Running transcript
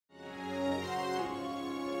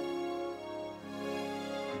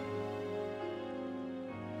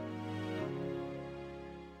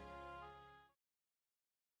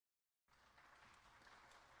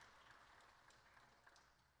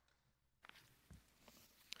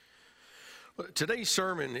Today's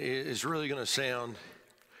sermon is really going to sound,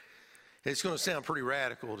 it's going to sound pretty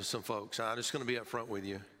radical to some folks. I'm just going to be up front with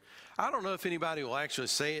you. I don't know if anybody will actually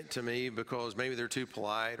say it to me because maybe they're too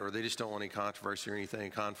polite or they just don't want any controversy or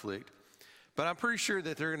anything, conflict. But I'm pretty sure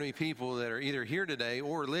that there are going to be people that are either here today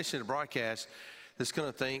or listening to the broadcast that's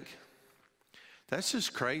going to think, that's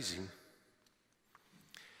just crazy.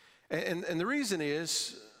 And the reason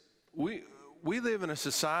is we live in a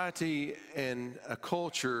society and a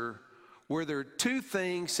culture where there are two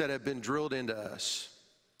things that have been drilled into us.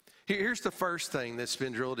 Here's the first thing that's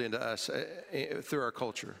been drilled into us through our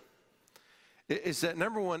culture. Is that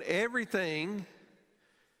number one, everything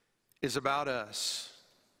is about us.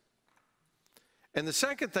 And the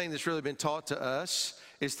second thing that's really been taught to us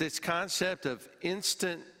is this concept of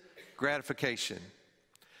instant gratification.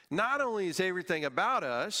 Not only is everything about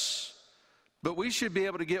us, but we should be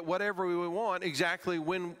able to get whatever we want exactly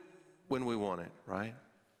when we want it, right?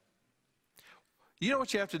 You know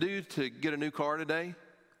what you have to do to get a new car today?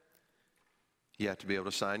 You have to be able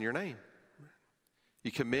to sign your name.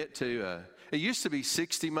 You commit to, it used to be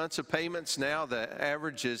 60 months of payments. Now the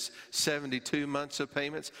average is 72 months of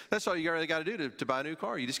payments. That's all you really got to do to buy a new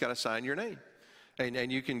car. You just got to sign your name,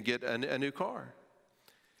 and you can get a new car.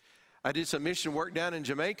 I did some mission work down in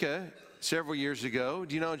Jamaica several years ago.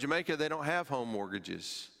 Do you know in Jamaica they don't have home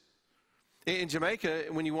mortgages? In Jamaica,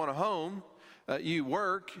 when you want a home, you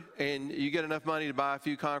work and you get enough money to buy a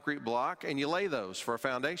few concrete blocks and you lay those for a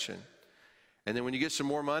foundation. And then when you get some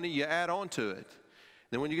more money, you add on to it.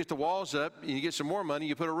 Then when you get the walls up and you get some more money,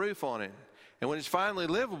 you put a roof on it. And when it's finally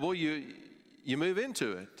livable, you move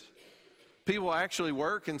into it. People actually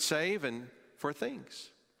work and save and for things.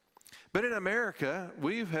 But in America,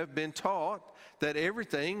 we have been taught that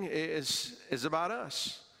everything is about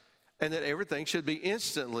us and that everything should be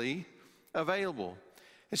instantly available.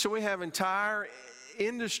 And so we have entire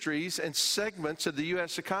industries and segments of the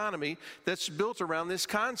U.S. economy that's built around this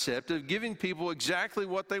concept of giving people exactly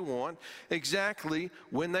what they want, exactly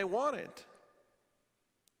when they want it.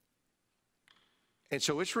 And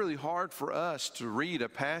so it's really hard for us to read a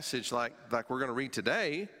passage like we're going to read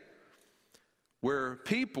today, where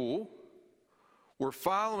people were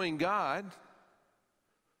following God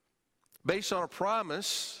based on a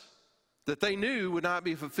promise that they knew would not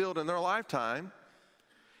be fulfilled in their lifetime,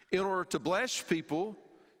 in order to bless people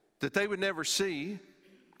that they would never see,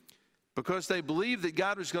 because they believed that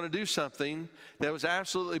God was going to do something that was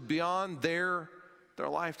absolutely beyond their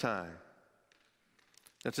lifetime.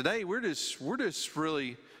 Now today we're just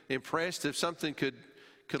really impressed if something could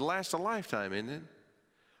last a lifetime, isn't it?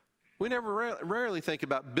 We rarely think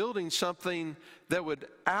about building something that would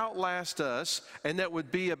outlast us and that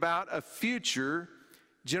would be about a future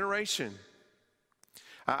generation.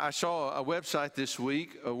 I saw a website this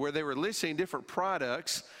week where they were listing different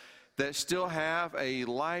products that still have a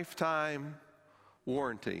lifetime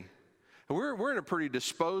warranty. And we're in a pretty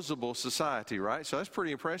disposable society, right? So that's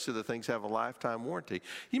pretty impressive that things have a lifetime warranty.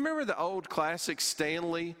 You remember the old classic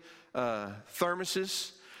Stanley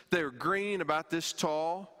thermoses? They were green, about this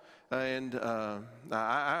tall. And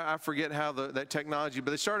I forget how that technology,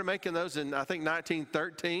 but they started making those in, I think,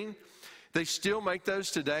 1913. They still make those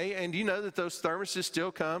today, and you know that those thermoses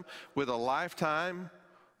still come with a lifetime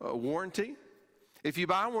warranty. If you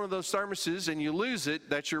buy one of those thermoses and you lose it,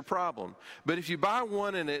 that's your problem. But if you buy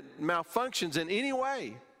one and it malfunctions in any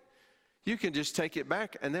way, you can just take it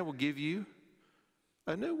back and they will give you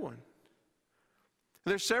a new one.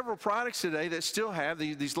 There's several products today that still have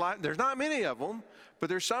these there's not many of them, but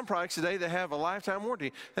there's some products today that have a lifetime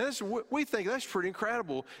warranty. And we think that's pretty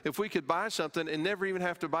incredible if we could buy something and never even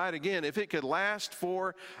have to buy it again, if it could last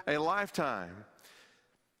for a lifetime.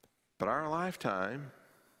 But our lifetime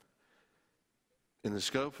in the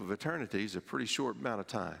scope of eternity is a pretty short amount of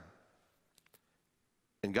time.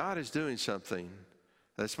 And God is doing something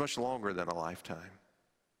that's much longer than a lifetime.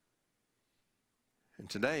 And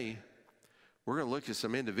today, we're going to look at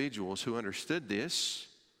some individuals who understood this,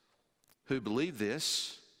 who believed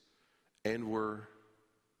this, and were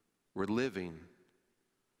living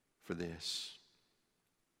for this.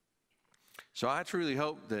 So I truly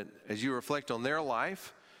hope that as you reflect on their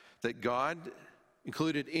life, that God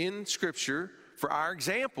included in Scripture for our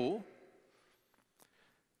example,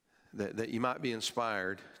 that you might be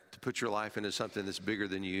inspired to put your life into something that's bigger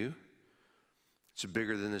than you. It's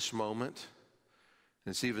bigger than this moment.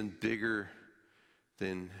 And it's even bigger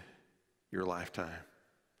than your lifetime.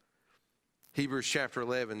 Hebrews chapter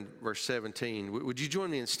 11, verse 17. Would you join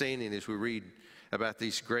me in standing as we read about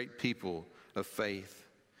these great people of faith?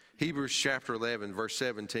 Hebrews chapter 11, verse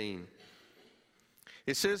 17.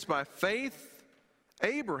 It says, by faith,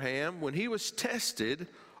 Abraham, when he was tested,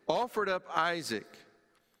 offered up Isaac.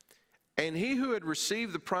 And he who had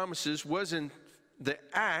received the promises was in the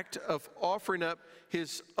act of offering up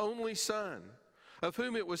his only son, of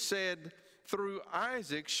whom it was said, through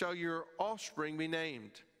Isaac shall your offspring be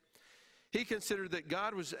named. He considered that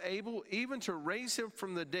God was able even to raise him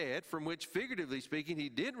from the dead, from which, figuratively speaking, he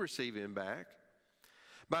did receive him back.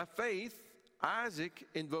 By faith, Isaac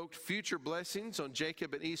invoked future blessings on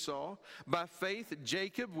Jacob and Esau. By faith,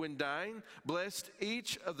 Jacob, when dying, blessed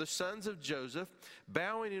each of the sons of Joseph,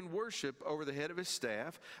 bowing in worship over the head of his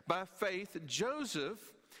staff. By faith, Joseph,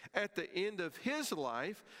 at the end of his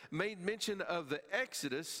life, made mention of the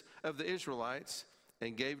exodus of the Israelites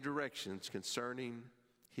and gave directions concerning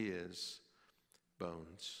his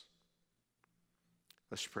bones.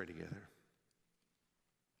 Let's pray together.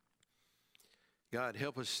 God,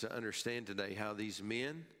 help us to understand today how these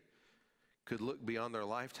men could look beyond their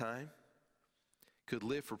lifetime, could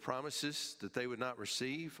live for promises that they would not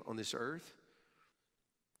receive on this earth.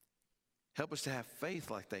 Help us to have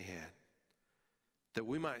faith like they had, that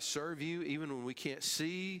we might serve you even when we can't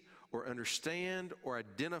see or understand or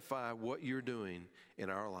identify what you're doing in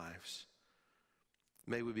our lives.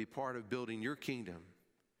 May we be part of building your kingdom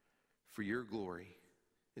for your glory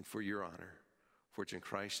and for your honor. For it's in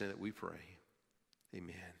Christ's name that we pray.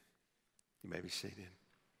 Amen. You may be seated.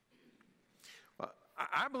 Well,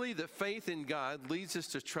 I believe that faith in God leads us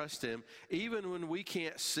to trust him even when we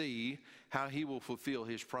can't see how he will fulfill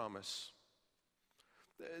his promise.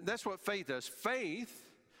 That's what faith does. Faith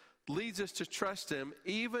leads us to trust him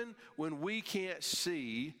even when we can't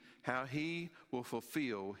see how he will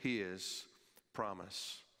fulfill his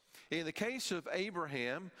promise. In the case of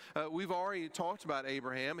Abraham, we've already talked about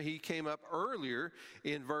Abraham. He came up earlier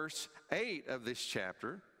in verse 8 of this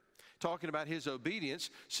chapter, talking about his obedience.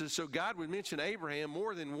 So God would mention Abraham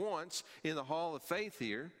more than once in the hall of faith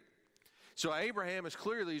here. So Abraham is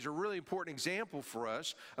clearly a really important example for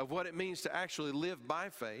us of what it means to actually live by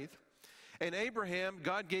faith. And Abraham,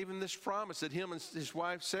 God gave him this promise that him and his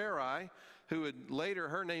wife Sarai, who would later,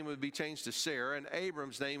 her name would be changed to Sarah, and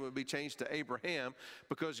Abram's name would be changed to Abraham,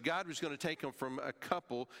 because God was going to take them from a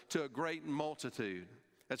couple to a great multitude.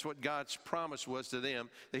 That's what God's promise was to them,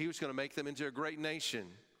 that he was going to make them into a great nation.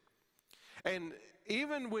 And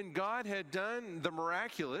even when God had done the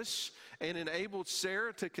miraculous and enabled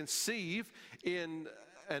Sarah to conceive in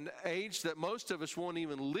an age that most of us won't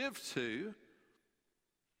even live to,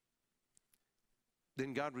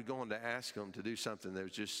 then God would go on to ask them to do something that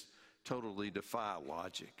was just totally defy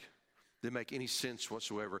logic. Didn't make any sense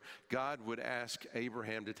whatsoever. God would ask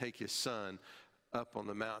Abraham to take his son up on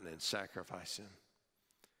the mountain and sacrifice him.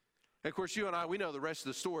 And of course, you and I, we know the rest of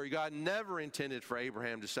the story. God never intended for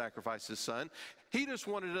Abraham to sacrifice his son. He just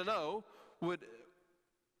wanted to know, would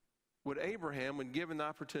Abraham, when given the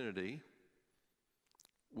opportunity,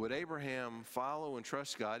 would Abraham follow and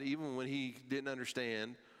trust God even when he didn't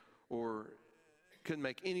understand or couldn't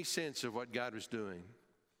make any sense of what God was doing?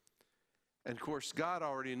 And of course, God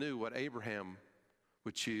already knew what Abraham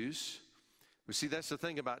would choose. But see, that's the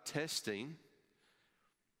thing about testing.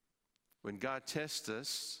 When God tests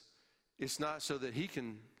us, it's not so that he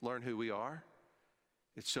can learn who we are.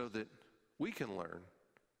 It's so that we can learn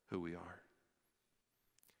who we are.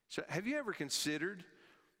 So have you ever considered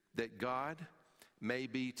that God may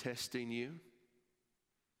be testing you?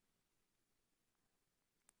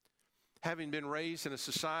 Having been raised in a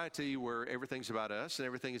society where everything's about us and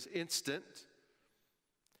everything is instant,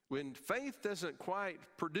 when faith doesn't quite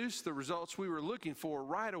produce the results we were looking for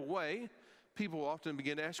right away, people often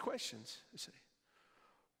begin to ask questions. They say,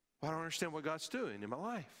 well, I don't understand what God's doing in my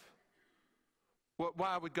life.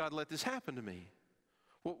 Why would God let this happen to me?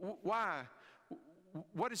 Why?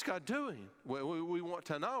 What is God doing? We want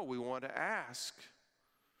to know. We want to ask.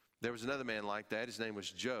 There was another man like that. His name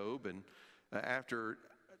was Job, and after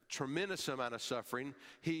tremendous amount of suffering,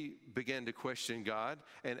 he began to question God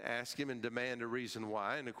and ask him and demand a reason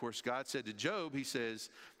why. And of course, God said to Job, he says,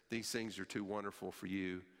 these things are too wonderful for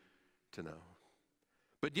you to know.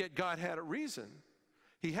 But yet God had a reason.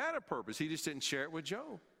 He had a purpose. He just didn't share it with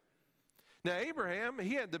Job. Now, Abraham,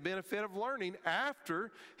 he had the benefit of learning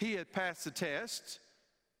after he had passed the test.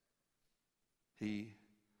 He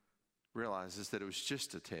realizes that it was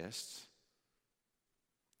just a test.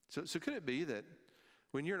 So could it be that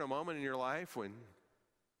when you're in a moment in your life when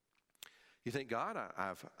you think, God,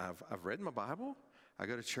 I've read my Bible, I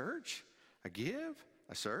go to church, I give,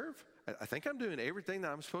 I serve, I think I'm doing everything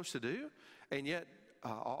that I'm supposed to do, and yet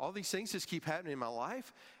all these things just keep happening in my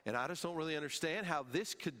life, and I just don't really understand how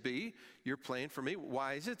this could be your plan for me.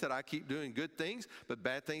 Why is it that I keep doing good things, but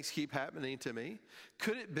bad things keep happening to me?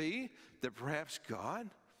 Could it be that perhaps God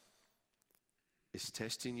is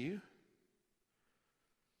testing you.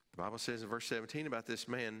 The Bible says in verse 17 about this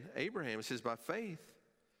man, Abraham, it says, by faith,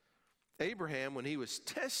 Abraham, when he was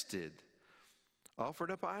tested,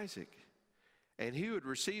 offered up Isaac. And he who had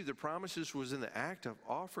received the promises was in the act of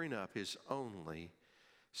offering up his only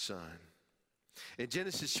son. In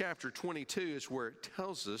Genesis chapter 22 is where it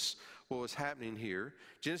tells us what was happening here.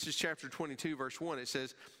 Genesis chapter 22, verse 1, it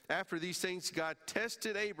says, after these things, God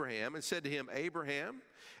tested Abraham and said to him, Abraham,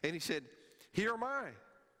 and he said, here am I.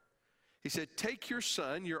 He said, take your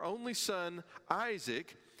son, your only son,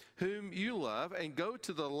 Isaac, whom you love, and go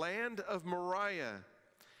to the land of Moriah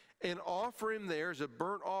and offer him there as a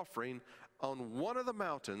burnt offering on one of the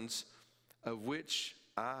mountains of which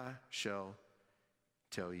I shall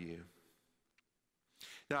tell you.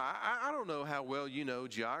 Now, I don't know how well you know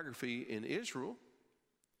geography in Israel,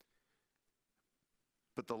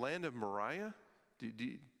 but the land of Moriah,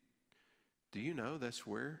 do you know that's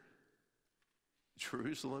where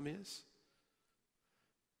Jerusalem is?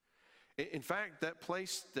 In fact, that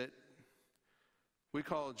place that we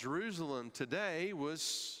call Jerusalem today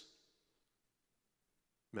was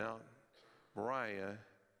Mount Moriah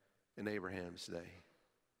in Abraham's day.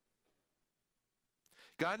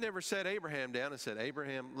 God never set Abraham down and said,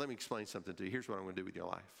 Abraham, let me explain something to you. Here's what I'm going to do with your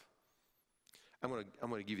life. I'm going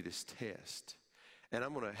to give you this test, and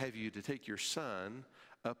I'm going to have you to take your son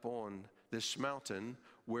up on this mountain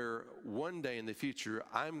where one day in the future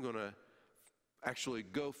I'm going to actually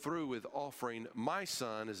go through with offering my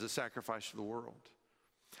son as a sacrifice for the world.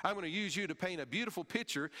 I'm going to use you to paint a beautiful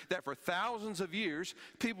picture that for thousands of years,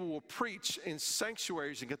 people will preach in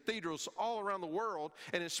sanctuaries and cathedrals all around the world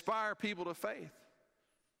and inspire people to faith.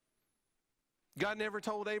 God never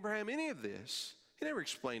told Abraham any of this. He never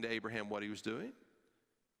explained to Abraham what he was doing.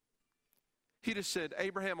 He just said,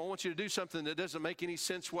 Abraham, I want you to do something that doesn't make any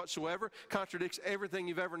sense whatsoever, contradicts everything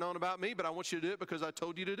you've ever known about me, but I want you to do it because I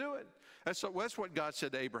told you to do it. That's what God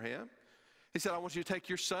said to Abraham. He said, I want you to take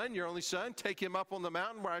your son, your only son, take him up on the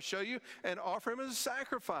mountain where I show you, and offer him as a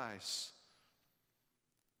sacrifice.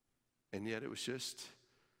 And yet it was just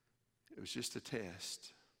a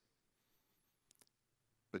test.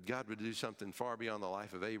 But God would do something far beyond the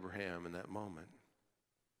life of Abraham in that moment.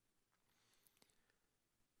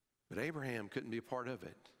 But Abraham couldn't be a part of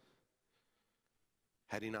it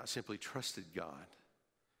had he not simply trusted God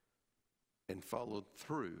and followed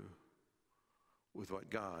through with what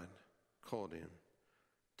God called him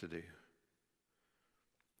to do.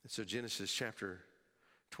 And so Genesis chapter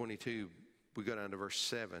 22, we go down to verse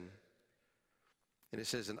 7, and it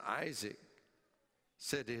says, and Isaac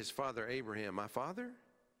said to his father Abraham, my father?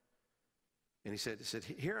 And he said,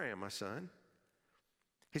 here I am, my son.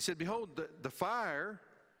 He said, behold, the fire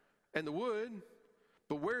and the wood,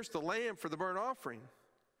 but where's the lamb for the burnt offering?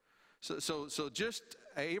 So just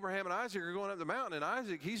Abraham and Isaac are going up the mountain, and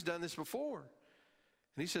Isaac, he's done this before.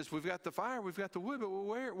 And he says, we've got the fire, we've got the wood, but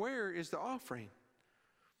where is the offering?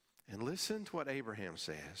 And listen to what Abraham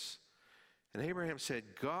says. And Abraham said,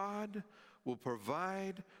 God will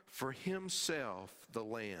provide for himself the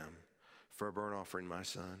lamb for a burnt offering, my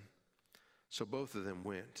son. So both of them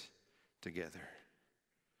went together.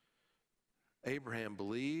 Abraham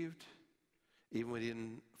believed even when he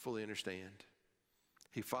didn't fully understand.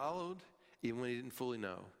 He followed even when he didn't fully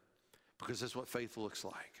know, because that's what faith looks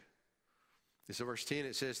like. And so verse 10,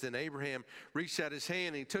 it says, then Abraham reached out his hand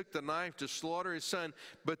and he took the knife to slaughter his son.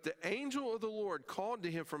 But the angel of the Lord called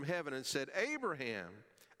to him from heaven and said, Abraham,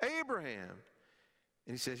 Abraham.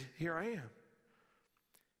 And he said, here I am.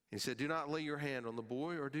 And he said, do not lay your hand on the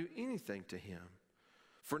boy or do anything to him.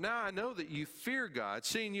 For now I know that you fear God,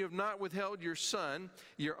 seeing you have not withheld your son,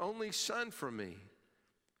 your only son, from me.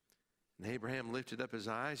 And Abraham lifted up his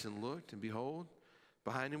eyes and looked, and behold,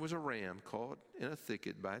 behind him was a ram caught in a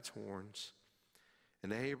thicket by its horns.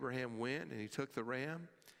 And Abraham went, and he took the ram,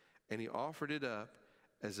 and he offered it up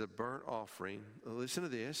as a burnt offering. Listen to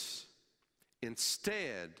this.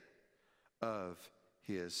 Instead of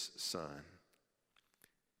his son.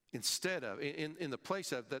 Instead of, in the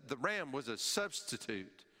place of, the ram was a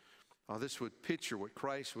substitute. Oh, this would picture what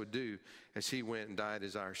Christ would do as he went and died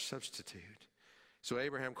as our substitute. So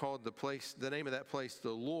Abraham called the name of that place,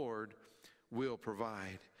 the Lord will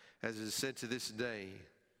provide. As it is said to this day,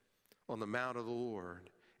 on the mount of the Lord,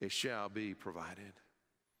 it shall be provided.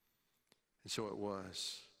 And so it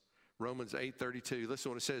was. Romans 8:32, listen to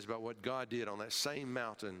what it says about what God did on that same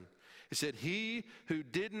mountain. It said, he who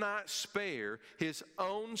did not spare his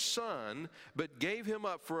own son, but gave him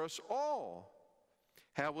up for us all,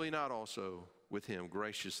 how will he not also with him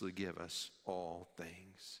graciously give us all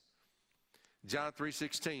things? John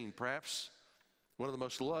 3:16, perhaps one of the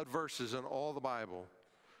most loved verses in all the Bible.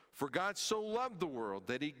 For God so loved the world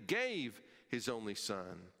that he gave his only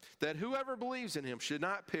Son, that whoever believes in him should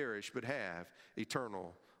not perish but have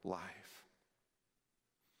eternal life.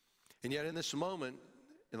 And yet in this moment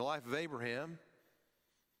in the life of Abraham,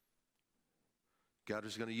 God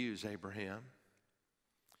was going to use Abraham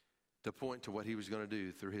to point to what he was going to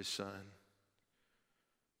do through his son.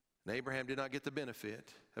 And Abraham did not get the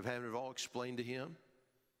benefit of having it all explained to him.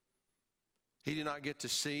 He did not get to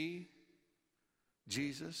see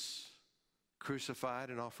Jesus crucified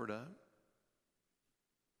and offered up.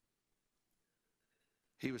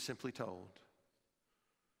 He was simply told,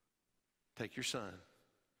 take your son,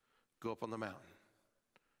 go up on the mountain,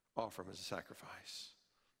 offer him as a sacrifice.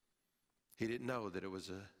 He didn't know that it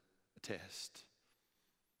was a test.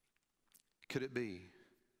 Could it be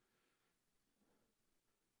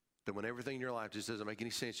that when everything in your life just doesn't make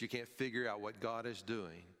any sense, you can't figure out what God is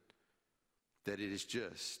doing, that it is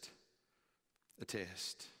just a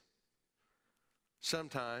test?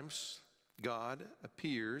 Sometimes God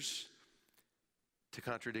appears to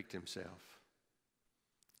contradict himself.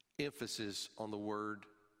 Emphasis on the word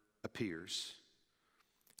appears.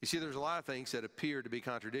 You see, there's a lot of things that appear to be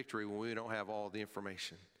contradictory when we don't have all the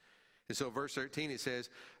information. And so verse 13, it says,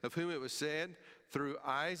 of whom it was said, through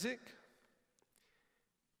Isaac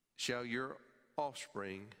shall your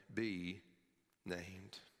offspring be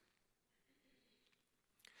named.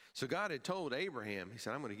 So God had told Abraham, he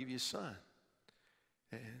said, I'm going to give you a son.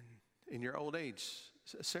 And in your old age,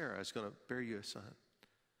 Sarah is going to bear you a son.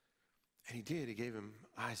 And he did. He gave him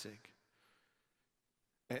Isaac.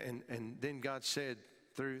 And then God said,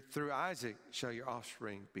 through Isaac shall your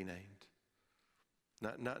offspring be named.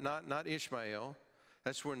 Not Ishmael.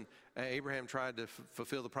 That's when Abraham tried to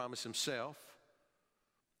fulfill the promise himself.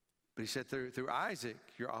 But he said, through Isaac,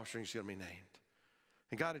 your offspring is going to be named.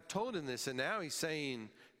 And God had told him this, and now he's saying,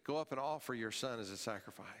 go up and offer your son as a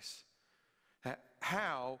sacrifice.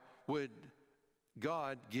 How would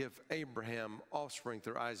God give Abraham offspring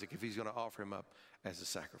through Isaac if he's going to offer him up as a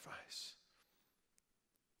sacrifice?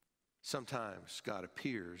 Sometimes God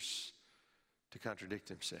appears to contradict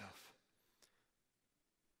himself.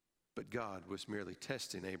 But God was merely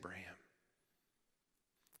testing Abraham.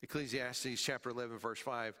 Ecclesiastes chapter 11 verse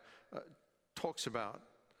 5 talks about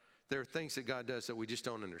there are things that God does that we just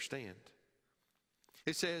don't understand.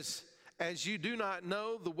 It says, as you do not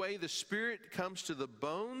know the way the Spirit comes to the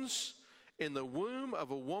bones in the womb of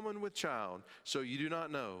a woman with child, so you do not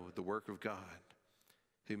know the work of God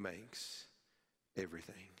who makes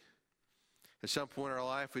everything. At some point in our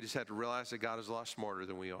life, we just have to realize that God is a lot smarter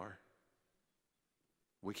than we are.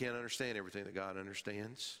 We can't understand everything that God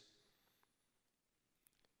understands.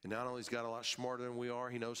 And not only is God a lot smarter than we are,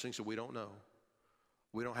 he knows things that we don't know.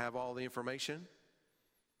 We don't have all the information.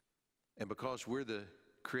 And because we're the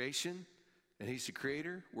creation and he's the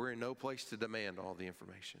creator, we're in no place to demand all the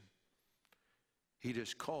information. He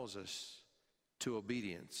just calls us to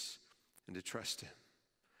obedience and to trust him.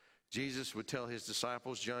 Jesus would tell his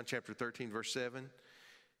disciples, John chapter 13, verse 7,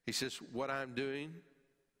 he says, what I'm doing,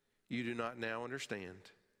 you do not now understand,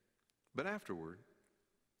 but afterward,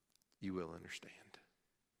 you will understand.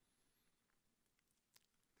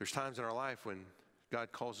 There's times in our life when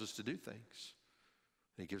God calls us to do things.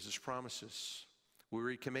 He gives us promises. We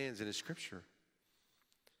read commands in his scripture.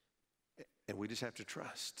 And we just have to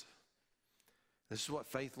trust. This is what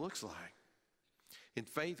faith looks like. In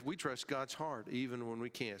faith, we trust God's heart even when we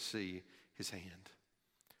can't see his hand.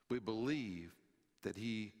 We believe that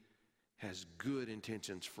he has good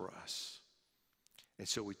intentions for us. And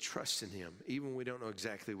so we trust in him even when we don't know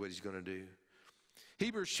exactly what he's going to do.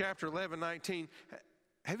 Hebrews chapter 11, 19.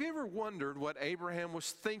 Have you ever wondered what Abraham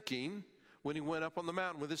was thinking when he went up on the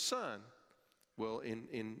mountain with his son? Well,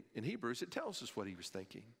 in Hebrews, it tells us what he was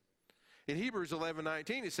thinking. In Hebrews 11,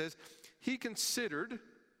 19, it says, he considered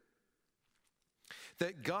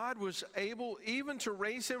that God was able even to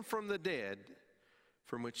raise him from the dead,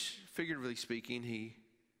 from which, figuratively speaking, he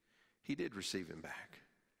did receive him back.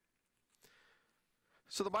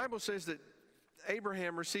 So the Bible says that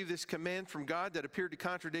Abraham received this command from God that appeared to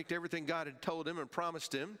contradict everything God had told him and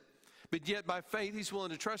promised him. But yet by faith, he's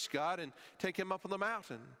willing to trust God and take him up on the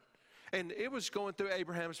mountain. And it was going through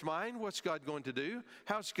Abraham's mind, what's God going to do?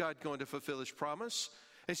 How's God going to fulfill his promise?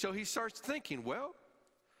 And so he starts thinking, well,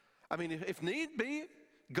 I mean, if need be,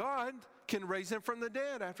 God can raise him from the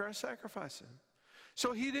dead after I sacrifice him.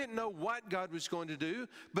 So he didn't know what God was going to do,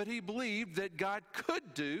 but he believed that God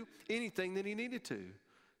could do anything that he needed to.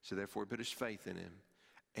 So therefore, he put his faith in him.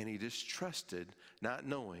 And he just trusted, not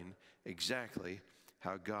knowing exactly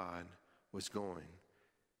how God was going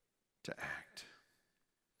to act.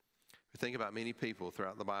 We think about many people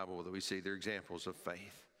throughout the Bible that we see they're examples of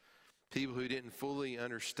faith. People who didn't fully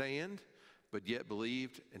understand, but yet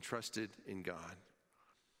believed and trusted in God.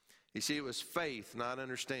 You see, it was faith, not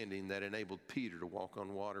understanding, that enabled Peter to walk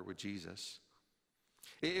on water with Jesus.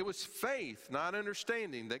 It was faith, not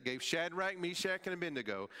understanding, that gave Shadrach, Meshach, and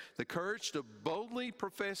Abednego the courage to boldly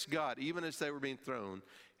profess God, even as they were being thrown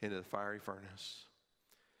into the fiery furnace.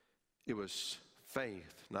 It was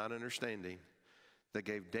faith, not understanding, that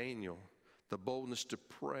gave Daniel the boldness to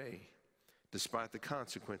pray despite the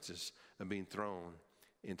consequences of being thrown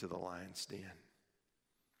into the lion's den.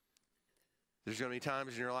 There's going to be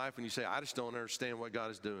times in your life when you say, I just don't understand what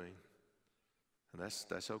God is doing. And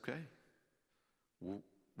that's okay.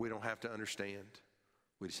 We don't have to understand.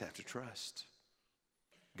 We just have to trust.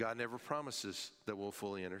 God never promises that we'll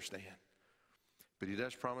fully understand. But he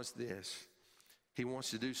does promise this. He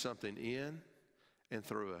wants to do something in and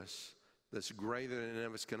through us that's greater than any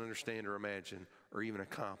of us can understand or imagine or even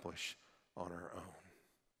accomplish on our own.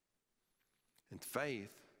 And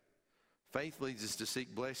faith leads us to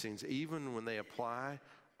seek blessings even when they apply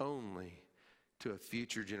only to a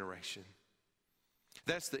future generation.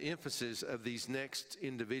 That's the emphasis of these next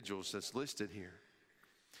individuals that's listed here.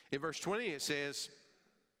 In verse 20 it says,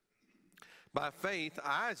 by faith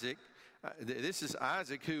Isaac, this is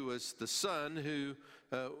Isaac who was the son who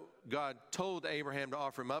God told Abraham to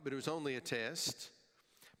offer him up, but it was only a test.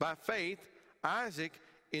 By faith Isaac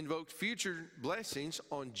invoked future blessings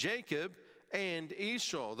on Jacob and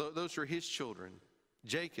Esau. Those are his children,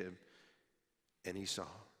 Jacob and Esau.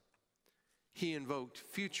 He invoked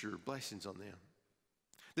future blessings on them.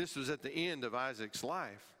 This was at the end of Isaac's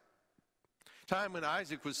life. Time when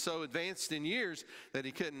Isaac was so advanced in years that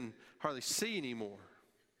he couldn't hardly see anymore.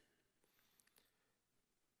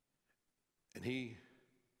 And he,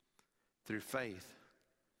 through faith,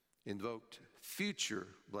 invoked future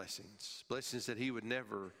blessings, blessings that he would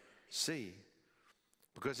never see.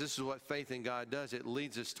 Because this is what faith in God does. It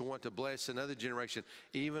leads us to want to bless another generation,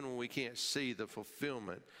 even when we can't see the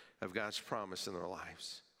fulfillment of God's promise in their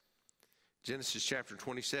lives. Genesis chapter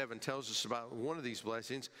 27 tells us about one of these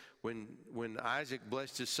blessings when Isaac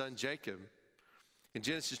blessed his son Jacob. In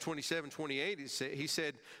Genesis 27:28, he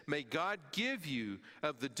said, may God give you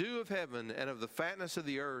of the dew of heaven and of the fatness of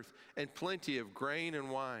the earth and plenty of grain and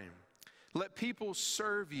wine. Let people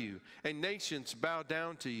serve you and nations bow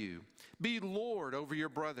down to you. Be Lord over your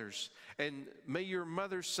brothers, and may your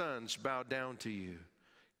mother's sons bow down to you.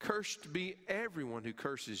 Cursed be everyone who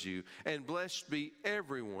curses you, and blessed be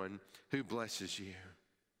everyone who blesses you.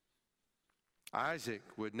 Isaac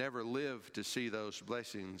would never live to see those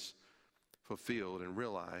blessings fulfilled and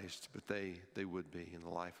realized, but they would be in the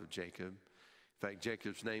life of Jacob. In fact,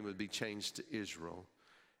 Jacob's name would be changed to Israel,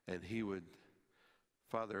 and he would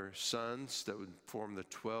father sons that would form the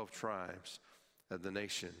 12 tribes of the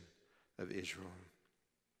nation of Israel.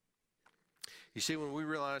 You see, when we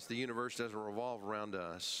realize the universe doesn't revolve around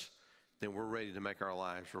us, then we're ready to make our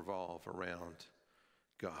lives revolve around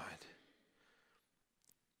God.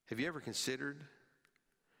 Have you ever considered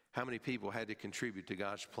how many people had to contribute to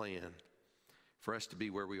God's plan for us to be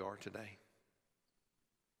where we are today?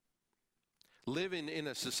 Living in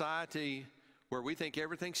a society where we think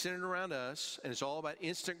everything's centered around us and it's all about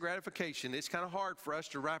instant gratification, it's kind of hard for us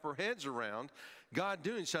to wrap our heads around God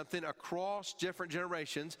doing something across different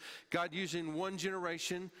generations, God using one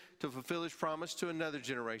generation to fulfill his promise to another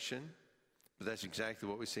generation. But that's exactly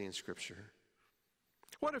what we see in Scripture.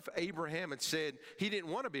 What if Abraham had said he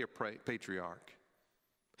didn't want to be a patriarch?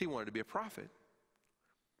 He wanted to be a prophet.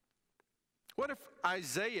 What if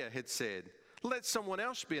Isaiah had said, let someone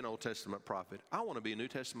else be an Old Testament prophet? I want to be a New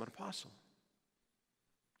Testament apostle.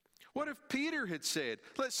 What if Peter had said,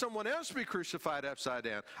 let someone else be crucified upside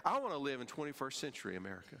down? I want to live in 21st century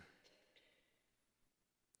America.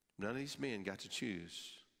 None of these men got to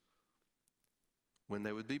choose when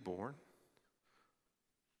they would be born,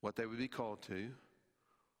 what they would be called to,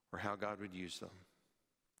 or how God would use them.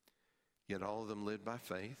 Yet all of them lived by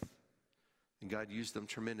faith, and God used them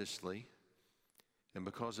tremendously. And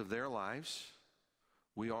because of their lives,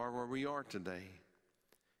 we are where we are today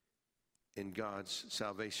in God's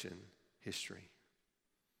salvation history.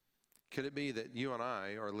 Could it be that you and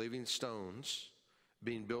I are living stones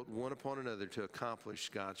being built one upon another to accomplish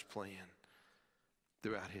God's plan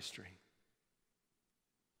throughout history?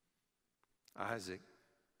 Isaac,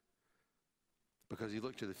 because he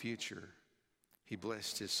looked to the future, he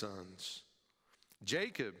blessed his sons.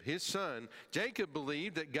 Jacob, his son, Jacob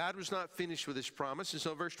believed that God was not finished with his promise. And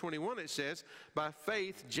so verse 21 it says, by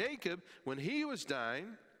faith Jacob, when he was dying,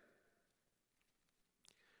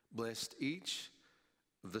 blessed each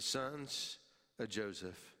of the sons of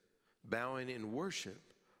Joseph, bowing in worship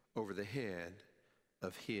over the head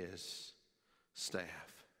of his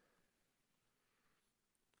staff.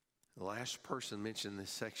 The last person mentioned in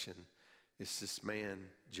this section is this man,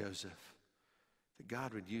 Joseph, that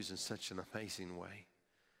God would use in such an amazing way.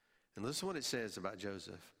 And listen to what it says about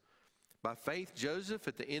Joseph. By faith, Joseph,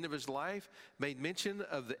 at the end of his life, made mention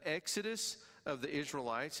of the exodus of the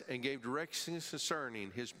Israelites and gave directions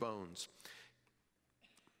concerning his bones.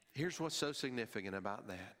 Here's what's so significant about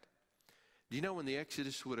that. Do you know when the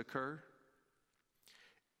exodus would occur?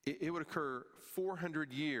 It would occur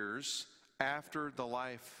 400 years after the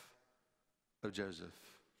life of Joseph.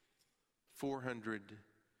 400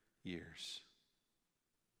 years.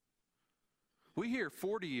 We hear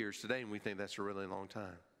 40 years today and we think that's a really long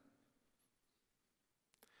time.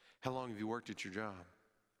 How long have you worked at your job?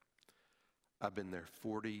 I've been there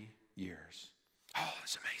 40 years. Oh,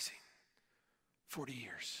 that's amazing. 40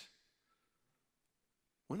 years.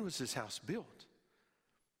 When was this house built?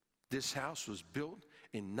 This house was built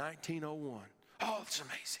in 1901. Oh, that's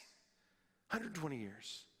amazing. 120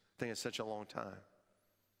 years. I think it's such a long time.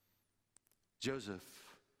 Joseph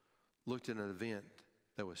looked at an event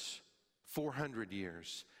that was 400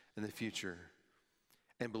 years in the future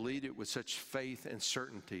and believed it with such faith and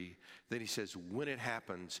certainty that he says, when it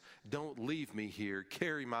happens, don't leave me here.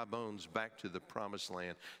 Carry my bones back to the promised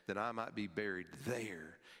land that I might be buried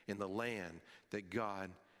there in the land that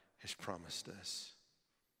God has promised us.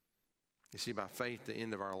 You see, by faith, the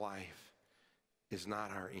end of our life is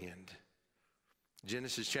not our end.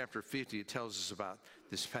 Genesis chapter 50, it tells us about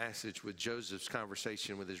this passage with Joseph's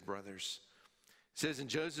conversation with his brothers. It says, and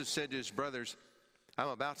Joseph said to his brothers, I'm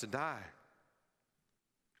about to die.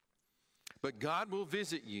 But God will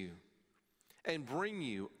visit you and bring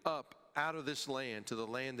you up out of this land to the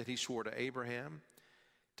land that he swore to Abraham,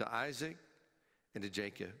 to Isaac, and to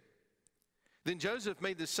Jacob. Then Joseph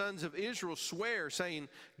made the sons of Israel swear, saying,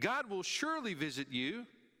 God will surely visit you,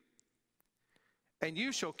 and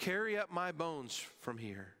you shall carry up my bones from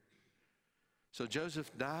here. So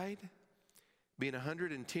Joseph died, being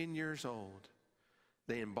 110 years old.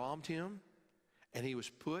 They embalmed him, and he was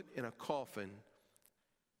put in a coffin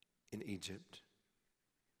in Egypt.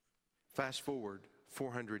 Fast forward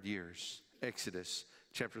 400 years, Exodus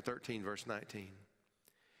chapter 13, verse 19.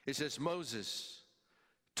 It says, Moses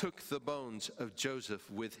took the bones of Joseph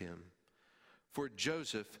with him, for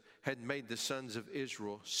Joseph had made the sons of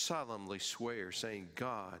Israel solemnly swear, saying,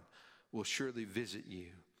 God will surely visit you,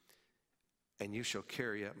 and you shall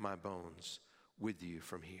carry up my bones with you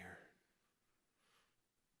from here.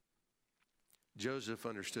 Joseph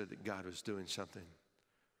understood that God was doing something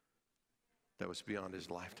that was beyond his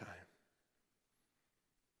lifetime.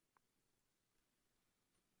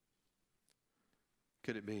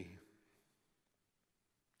 Could it be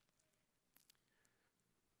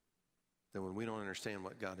that when we don't understand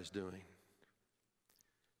what God is doing,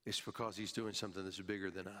 it's because he's doing something that's bigger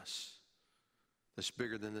than us, that's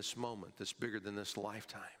bigger than this moment, that's bigger than this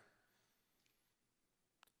lifetime?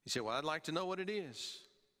 You say, well, I'd like to know what it is.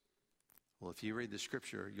 Well, if you read the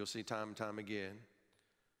scripture, you'll see time and time again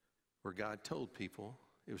where God told people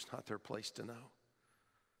it was not their place to know.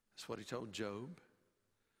 That's what he told Job.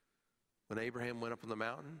 When Abraham went up on the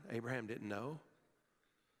mountain, Abraham didn't know.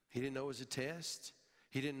 He didn't know it was a test.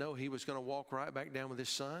 He didn't know he was going to walk right back down with his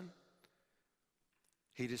son.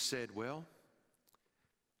 He just said, well,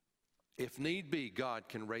 if need be, God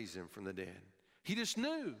can raise him from the dead. He just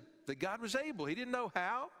knew that God was able. He didn't know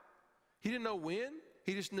how. He didn't know when.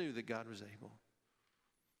 He just knew that God was able.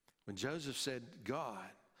 When Joseph said, God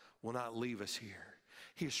will not leave us here.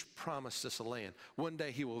 He has promised us a land. One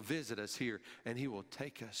day he will visit us here and he will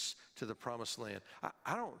take us to the promised land.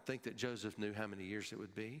 I don't think that Joseph knew how many years it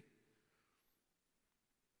would be.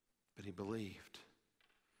 But he believed.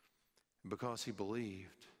 And because he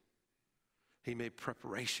believed, he made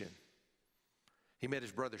preparation. He made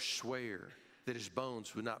his brothers swear that his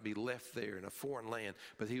bones would not be left there in a foreign land,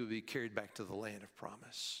 but he would be carried back to the land of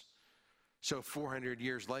promise. So 400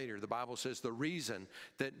 years later, the Bible says the reason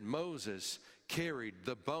that Moses carried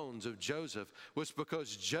the bones of Joseph was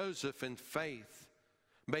because Joseph in faith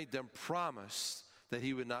made them promise that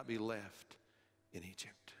he would not be left in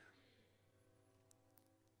Egypt.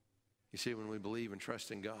 You see, when we believe and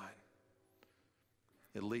trust in God,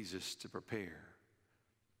 it leads us to prepare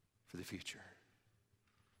for the future.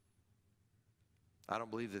 I don't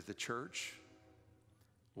believe that the church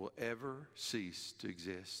will ever cease to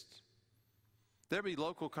exist. There'll be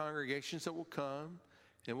local congregations that will come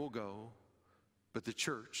and will go, but the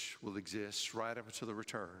church will exist right up until the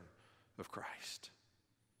return of Christ.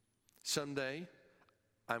 Someday,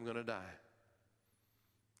 I'm going to die.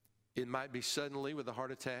 It might be suddenly with a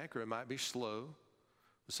heart attack, or it might be slow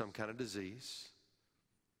with some kind of disease.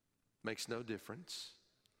 Makes no difference.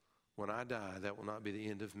 When I die, that will not be the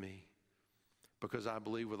end of me, because I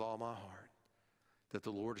believe with all my heart that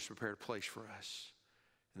the Lord has prepared a place for us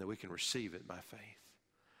and that we can receive it by faith.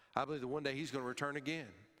 I believe that one day He's going to return again,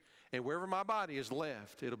 and wherever my body is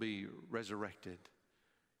left, it'll be resurrected,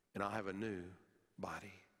 and I'll have a new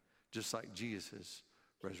body, just like Jesus'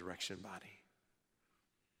 resurrection body.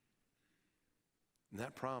 And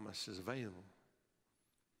that promise is available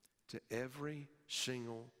to every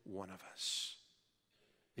single one of us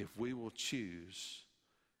if we will choose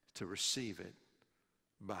to receive it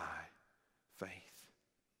by faith.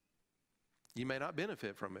 You may not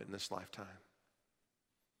benefit from it in this lifetime.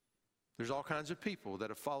 There's all kinds of people that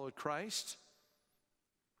have followed Christ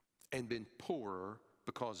and been poorer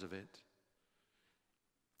because of it.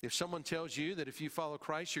 If someone tells you that if you follow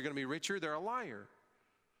Christ you're going to be richer, they're a liar.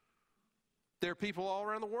 There are people all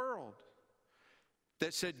around the world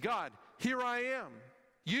that said, God, here I am,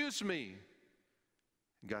 use me.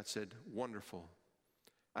 And God said, wonderful.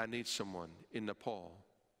 I need someone in Nepal.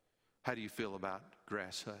 How do you feel about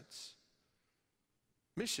grass huts?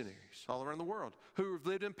 Missionaries all around the world who have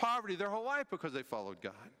lived in poverty their whole life because they followed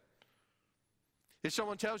God. If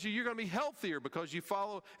someone tells you you're going to be healthier because you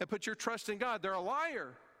follow and put your trust in God, they're a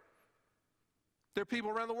liar. There are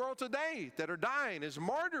people around the world today that are dying as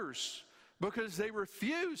martyrs because they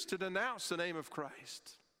refuse to denounce the name of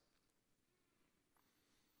Christ.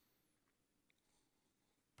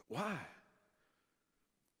 But why?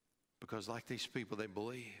 Because like these people, they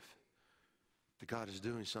believe that God is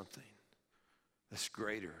doing something that's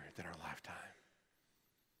greater than our lifetime.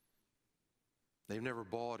 They've never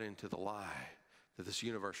bought into the lie that this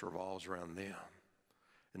universe revolves around them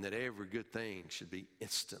and that every good thing should be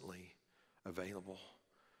instantly available.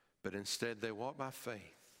 But instead, they walk by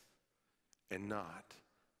faith and not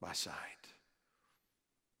by sight.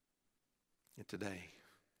 And today,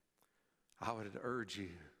 I would urge you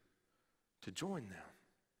to join them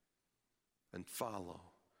and follow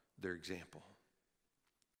their example.